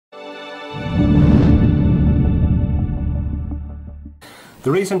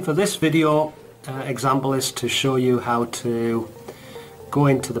The reason for this video example is to show you how to go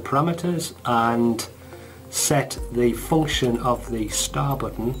into the parameters and set the function of the star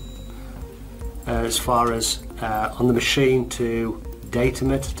button as far as on the machine to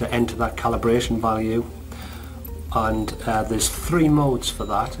datum it, to enter that calibration value. And there's 3 modes for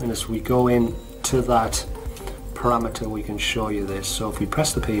that, and as we go into that parameter we can show you this. So if we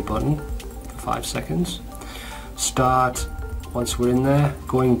press the P button for 5 seconds, start, once we're in there,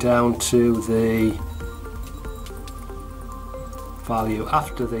 going down to the value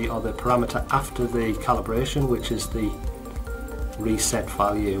after the, or the parameter after the calibration, which is the reset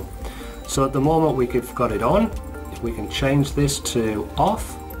value. So at the moment we've got it on. We can change this to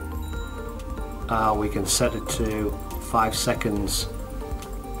off. We can set it to 5 seconds.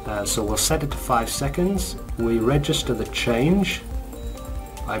 So we'll set it to 5 seconds. We register the change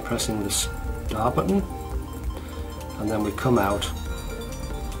by pressing the star button, and then we come out.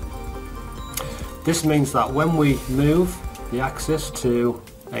 This means that when we move the axis to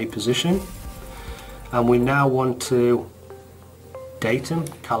a position and we now want to datum,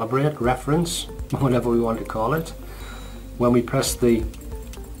 calibrate, reference, whatever we want to call it, when we press the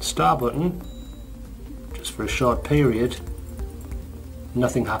star button just for a short period,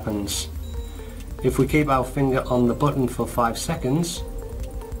 nothing happens. If we keep our finger on the button for 5 seconds,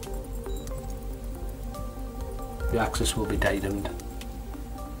 the axis will be datumed.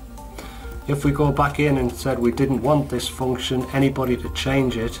 If we go back in and said we didn't want this function, anybody to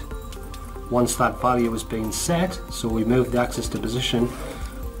change it once that value has been set, so we move the axis to position,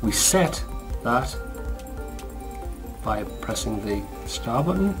 we set that by pressing the star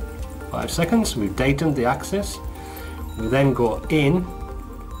button, 5 seconds, we've datumed the axis. We then go in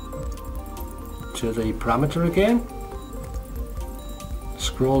to the parameter again,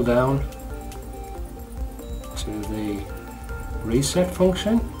 scroll down to the reset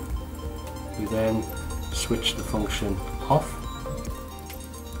function. We then switch the function off,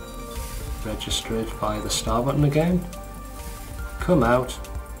 register it via the star button again, come out,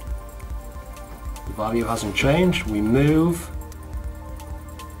 the value hasn't changed, we move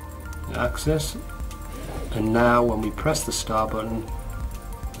the axis, and now when we press the star button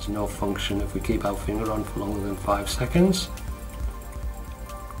there's no function. If we keep our finger on for longer than 5 seconds,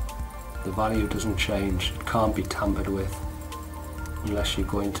 the value doesn't change. It can't be tampered with unless you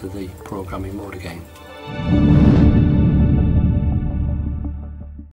go into the programming mode again.